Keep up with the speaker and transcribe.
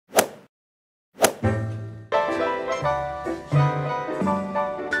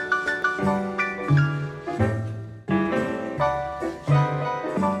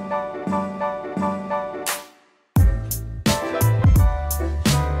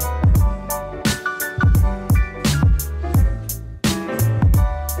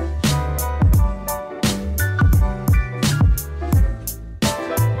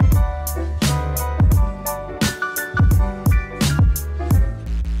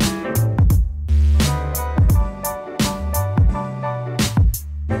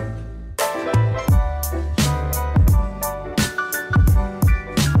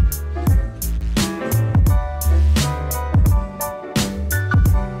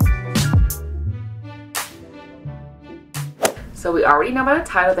So we already know by the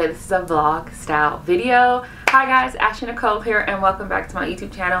title that this is a vlog style video. Hi guys, Ashley Nicole here and welcome back to my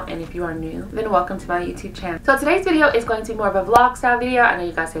YouTube channel, and if you are new, then welcome to my YouTube channel. So today's video is going to be more of a vlog style video. I know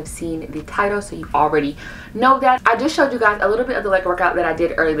you guys have seen the title, so you already know that. I just showed you guys a little bit of the leg workout that I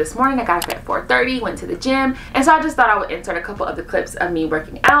did early this morning. I got up at 4:30, went to the gym, and so I just thought I would insert a couple of the clips of me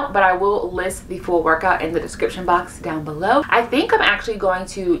working out, but I will list the full workout in the description box down below. I think I'm actually going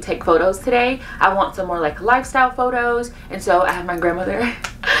to take photos today. I want some more like lifestyle photos, and so I have my grandmother.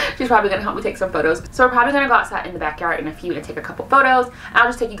 She's probably gonna help me take some photos. So we're probably gonna go outside in the backyard in a few and take a couple photos. I'll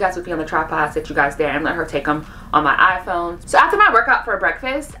just take you guys with me on the tripod, set you guys there, and let her take them on my iPhone. So after my workout for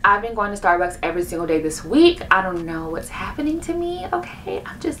breakfast, I've been going to Starbucks every single day this week. I don't know what's happening to me, okay?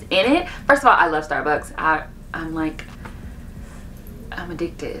 I'm just in it. First of all, I love Starbucks. I'm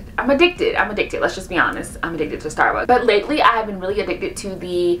addicted. I'm addicted. Let's just be honest. I'm addicted to Starbucks. But lately, I have been really addicted to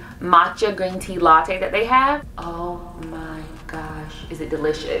the matcha green tea latte that they have. Oh my gosh, is it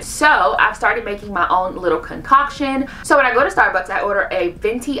delicious. So I've started making my own little concoction. So when I go to Starbucks, I order a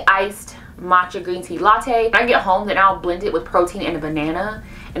venti iced matcha green tea latte. When I get home, then I'll blend it with protein and a banana,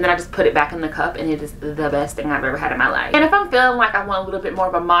 and then I just put it back in the cup, and it is the best thing I've ever had in my life. And if I'm feeling like I want a little bit more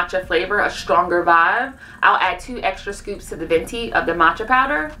of a matcha flavor, a stronger vibe, I'll add 2 extra scoops to the venti of the matcha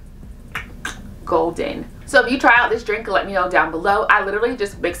powder. Golden. So if you try out this drink, let me know down below. I literally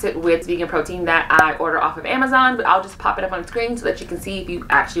just mix it with vegan protein that I order off of Amazon, but I'll just pop it up on the screen so that you can see if you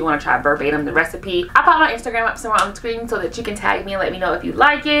actually want to try verbatim the recipe. I pop my Instagram up somewhere on the screen so that you can tag me and let me know if you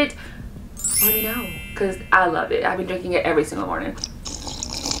like it. Let me know, because I love it. I've been drinking it every single morning.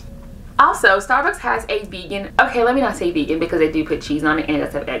 Also, Starbucks has a vegan, okay, let me not say vegan because they do put cheese on it and it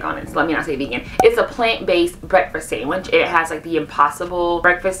does have egg on it, so let me not say vegan. It's a plant-based breakfast sandwich. It has like the Impossible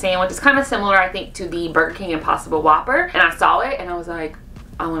breakfast sandwich. It's kind of similar, I think, to the Burger King Impossible Whopper, and I saw it and I was like,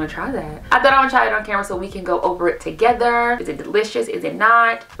 I want to try that. I thought I would try it on camera so we can go over it together. Is it delicious? Is it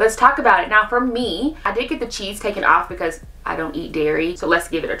not? Let's talk about it. Now for me, I did get the cheese taken off because I don't eat dairy, so let's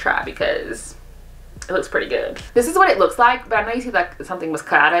give it a try because it looks pretty good. This is what it looks like, but I know you see like something was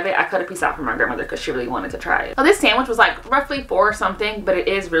cut out of it. I cut a piece out for my grandmother because she really wanted to try it. So this sandwich was like roughly 4 something, but it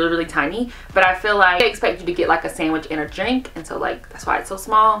is really tiny. But I feel like they expect you to get like a sandwich and a drink, and so like that's why it's so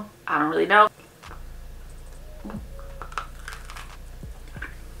small. I don't really know.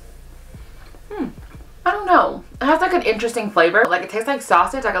 I don't know. It has like an interesting flavor. Like it tastes like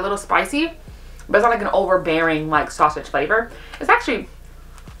sausage, like a little spicy, but it's not like an overbearing like sausage flavor. It's actually,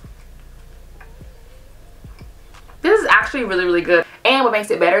 this is actually really good. And what makes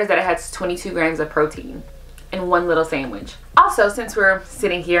it better is that it has 22 grams of protein in one little sandwich. Also, since we're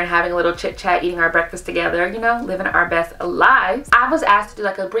sitting here and having a little chit chat, eating our breakfast together, you know, living our best lives, I was asked to do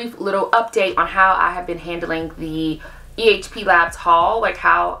like a brief little update on how I have been handling the EHP Labs haul, like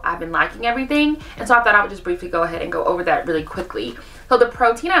how I've been liking everything. And so I thought I would just briefly go ahead and go over that really quickly. So the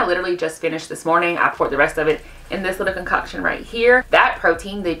protein I literally just finished this morning. I poured the rest of it in this little concoction right here. That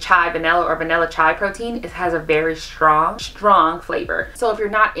protein, the chai vanilla or vanilla chai protein, it has a very strong flavor. So if you're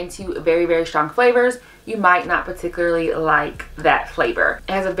not into very strong flavors, you might not particularly like that flavor.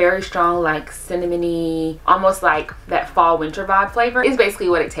 It has a very strong like cinnamony, almost like that fall winter vibe flavor is basically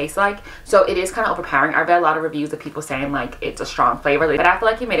what it tastes like. So it is kind of overpowering. I've read a lot of reviews of people saying like it's a strong flavor, but I feel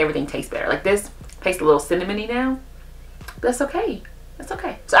like it made everything taste better. Like this tastes a little cinnamony now. That's okay. It's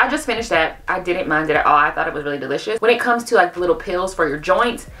okay. So I just finished that. I didn't mind it at all. I thought it was really delicious. When it comes to like the little pills for your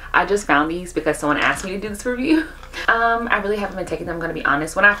joints, I just found these because someone asked me to do this review. I really haven't been taking them, I'm gonna be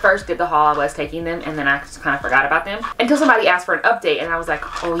honest. When I first did the haul, I was taking them, and then I just kind of forgot about them until somebody asked for an update, and I was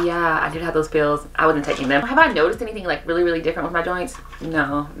like, oh yeah, I did have those pills. I wasn't taking them. Have I noticed anything like really different with my joints?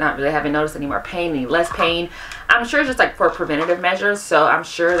 No, not really. I haven't noticed any more pain, any less pain. I'm sure it's just like for preventative measures, so I'm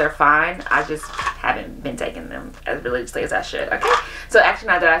sure they're fine. I just haven't been taking them as religiously as I should. Okay, so actually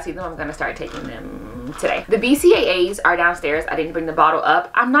now that I see them, I'm gonna start taking them today. The BCAAs are downstairs. I didn't bring the bottle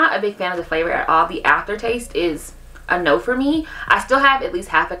up. I'm not a big fan of the flavor at all. The aftertaste is a no for me. I still have at least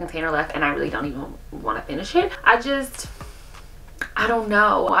half a container left, and I really don't even want to finish it. I don't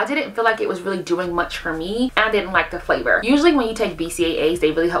know. I didn't feel like it was really doing much for me, and I didn't like the flavor. Usually when you take BCAAs,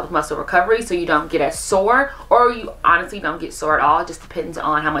 they really help with muscle recovery, so you don't get as sore, or you honestly don't get sore at all. It just depends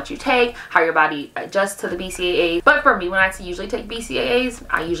on how much you take, how your body adjusts to the BCAAs. But for me, when I usually take BCAAs,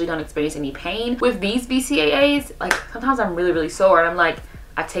 I usually don't experience any pain. With these BCAAs, like sometimes I'm really sore, and I'm like,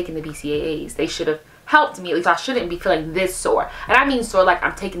 I've taken the BCAAs. They should have helped me. At least I shouldn't be feeling this sore. And I mean sore like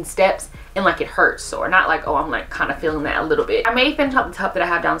I'm taking steps and like it hurts sore, not like, oh, I'm like kind of feeling that a little bit. I may finish up the tub that I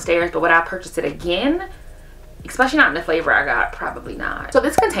have downstairs, but would I purchase it again? Especially not in the flavor I got, probably not. So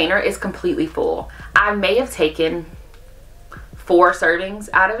this container is completely full. I may have taken 4 servings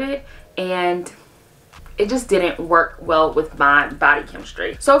out of it, and it just didn't work well with my body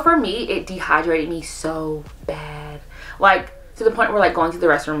chemistry. So for me, it dehydrated me so bad. Like, to the point where like going to the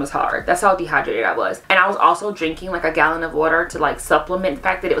restroom was hard. That's how dehydrated I was. And I was also drinking like a gallon of water to like supplement the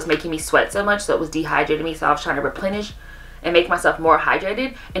fact that it was making me sweat so much, so it was dehydrating me. So I was trying to replenish and make myself more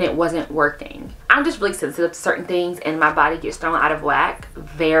hydrated, and it wasn't working. I'm just really sensitive to certain things, and my body gets thrown out of whack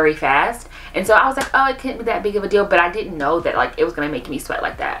very fast. And so I was like, oh, it couldn't be that big of a deal, but I didn't know that like it was gonna make me sweat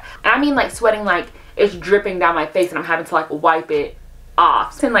like that. And I mean like sweating like it's dripping down my face and I'm having to like wipe it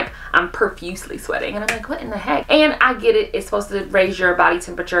off, and like I'm profusely sweating, and I'm like, what in the heck? And I get it, it's supposed to raise your body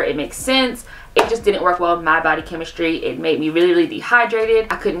temperature, it makes sense. It just didn't work well with my body chemistry. It made me really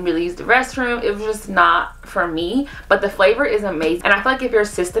dehydrated. I couldn't really use the restroom. It was just not for me. But the flavor is amazing, and I feel like if your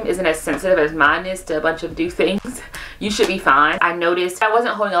system isn't as sensitive as mine is to a bunch of new things, you should be fine. I noticed I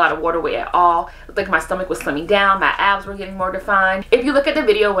wasn't holding a lot of water weight at all. It looked like my stomach was slimming down, my abs were getting more defined. If you look at the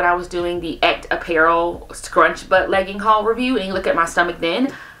video when I was doing the Ect apparel scrunch butt legging haul review, and you look at my stomach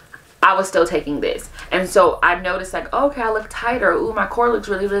then, I was still taking this. And so I noticed like, okay, I look tighter. Ooh, my core looks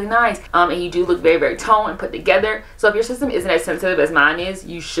really nice. And you do look very toned and put together. So if your system isn't as sensitive as mine is,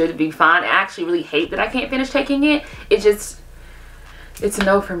 you should be fine. I actually really hate that I can't finish taking it. It's a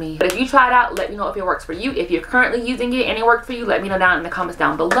no for me. But if you try it out, let me know if it works for you. If you're currently using it and it worked for you, let me know down in the comments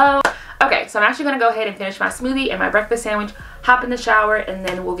down below. Okay, so I'm actually gonna go ahead and finish my smoothie and my breakfast sandwich, hop in the shower, and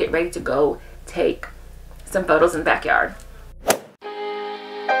then we'll get ready to go take some photos in the backyard.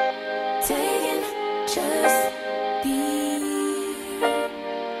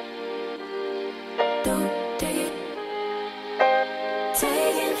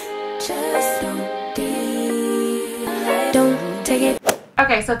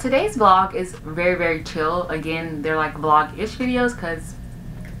 Okay, so today's vlog is very chill. Again, they're like vlog-ish videos because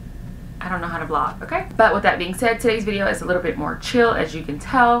I don't know how to vlog, okay? But with that being said, today's video is a little bit more chill, as you can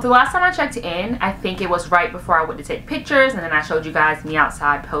tell. So last time I checked in, I think it was right before I went to take pictures, and then I showed you guys me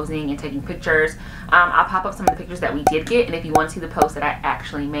outside posing and taking pictures. I'll pop up some of the pictures that we did get, and if you want to see the post that I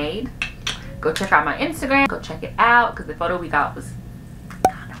actually made, go check out my Instagram, go check it out, because the photo we got was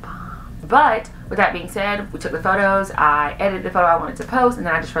kind of bomb. But with that being said, we took the photos, I edited the photo I wanted to post, and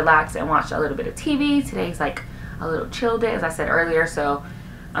then I just relaxed and watched a little bit of TV. Today's like a little chill day, as I said earlier, so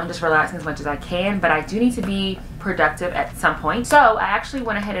I'm just relaxing as much as I can, but I do need to be productive at some point. So I actually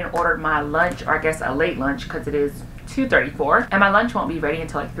went ahead and ordered my lunch, or I guess a late lunch, because it is 2:34, and my lunch won't be ready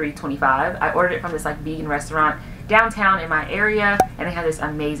until like 3:25. I ordered it from this like vegan restaurant downtown in my area, and they have this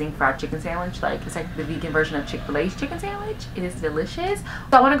amazing fried chicken sandwich. Like, it's like the vegan version of Chick-fil-A's chicken sandwich. It is delicious.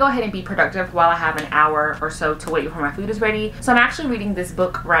 So I want to go ahead and be productive while I have an hour or so to wait before my food is ready. So I'm actually reading this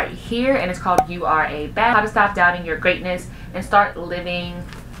book right here, and it's called You Are a Bad: How to Stop Doubting Your Greatness and Start Living,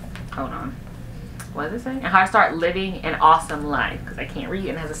 hold on, what does it say? And How to Start Living an Awesome Life, because I can't read it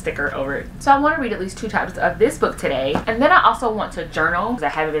and it has a sticker over it. So I want to read at least 2 chapters of this book today, and then I also want to journal, because I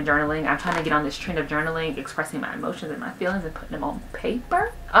haven't been journaling. I'm trying to get on this trend of journaling, expressing my emotions and my feelings and putting them on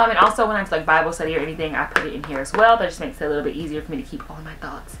paper. And also when I'm like Bible study or anything, I put it in here as well. That just makes it a little bit easier for me to keep all my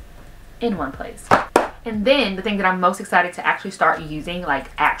thoughts in one place. And then the thing that I'm most excited to actually start using,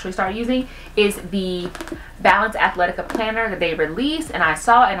 is the Balance Athletica planner that they released, and I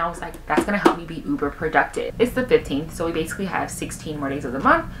saw it and I was like, that's gonna help me be uber productive. It's the 15th, so we basically have 16 more days of the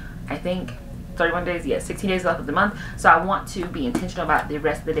month. I think 31 days, yeah, 16 days left of the month. So I want to be intentional about the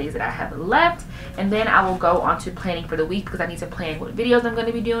rest of the days that I have left, and then I will go on to planning for the week, because I need to plan what videos I'm going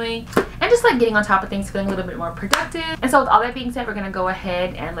to be doing and just like getting on top of things, feeling a little bit more productive. And so with all that being said, we're going to go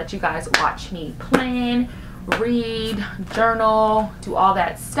ahead and let you guys watch me plan, read, journal, do all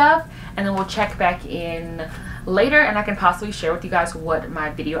that stuff, and then we'll check back in later, and I can possibly share with you guys what my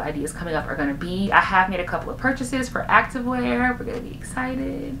video ideas coming up are going to be. I have made a couple of purchases for activewear. We're going to be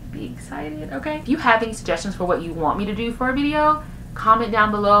excited, okay? If you have any suggestions for what you want me to do for a video, comment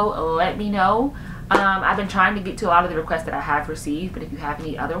down below, let me know. I've been trying to get to a lot of the requests that I have received, but if you have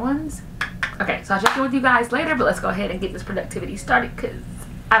any other ones, okay, so I'll check in with you guys later, but let's go ahead and get this productivity started, because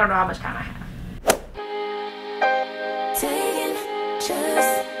I don't know how much time I have.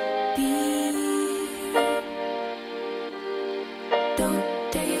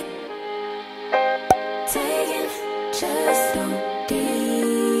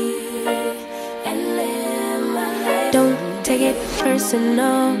 Don't take it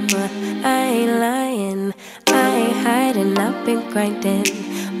personal, I ain't lying, I ain't hiding, I've been grinding,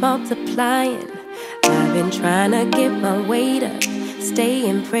 multiplying, I've been trying to get my weight up,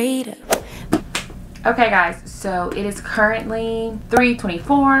 staying prayed up. Okay guys, so it is currently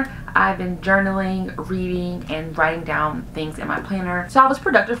 3:24. I've been journaling, reading, and writing down things in my planner. So I was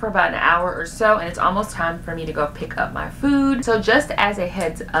productive for about an hour or so, and it's almost time for me to go pick up my food. So just as a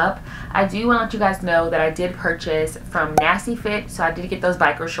heads up, I do want to let you guys know that I did purchase from Nasty Fit. So I did get those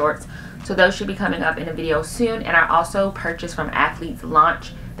biker shorts. So those should be coming up in a video soon. And I also purchased from Alphalete's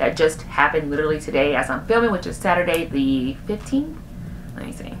launch that just happened literally today as I'm filming, which is Saturday the 15th. Let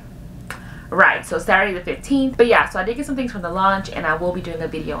me see. Right, so Saturday the 15th. But yeah, so I did get some things from the launch, and I will be doing a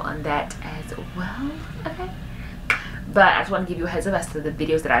video on that as well. Okay. But I just want to give you a heads up as to the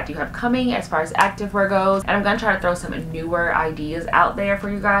videos that I do have coming as far as activewear goes. And I'm going to try to throw some newer ideas out there for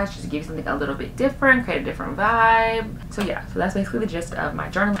you guys, just to give you something a little bit different, create a different vibe. So yeah, so that's basically the gist of my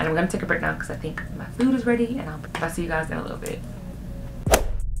journal. And I'm going to take a break now because I think my food is ready, and I'll see you guys in a little bit.